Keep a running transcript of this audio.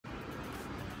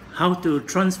how to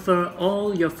transfer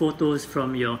all your photos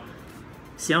from your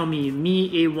Xiaomi Mi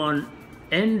A1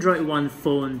 Android One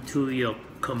phone to your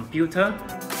computer.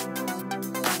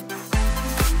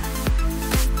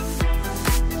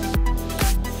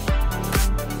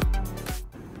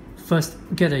 First,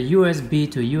 get a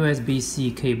USB to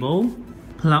USB-C cable.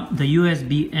 Plug the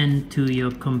USB end to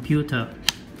your computer.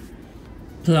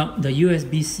 Plug the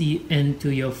USB-C end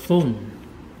to your phone.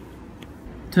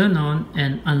 Turn on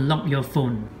and unlock your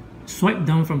phone. Swipe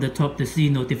down from the top to see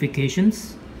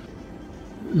notifications.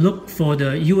 Look for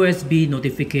the USB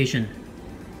notification.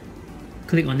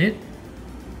 Click on it.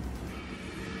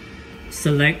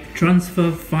 Select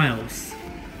Transfer Files.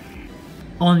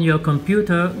 On your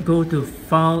computer, go to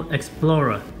File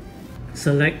Explorer.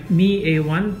 Select Mi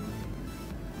A1.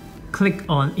 Click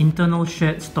on Internal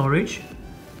Shared Storage.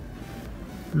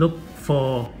 Look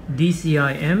for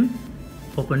DCIM.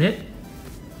 Open it.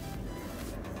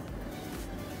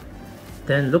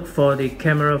 Then look for the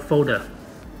camera folder.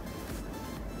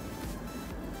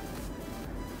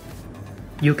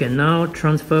 You can now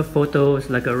transfer photos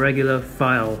like a regular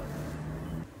file.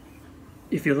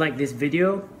 If you like this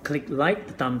video, click like,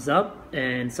 the thumbs up,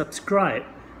 and subscribe.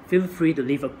 Feel free to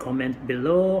leave a comment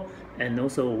below and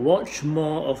also watch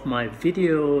more of my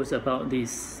videos about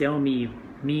this Xiaomi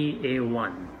Mi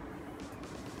A1.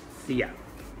 See ya.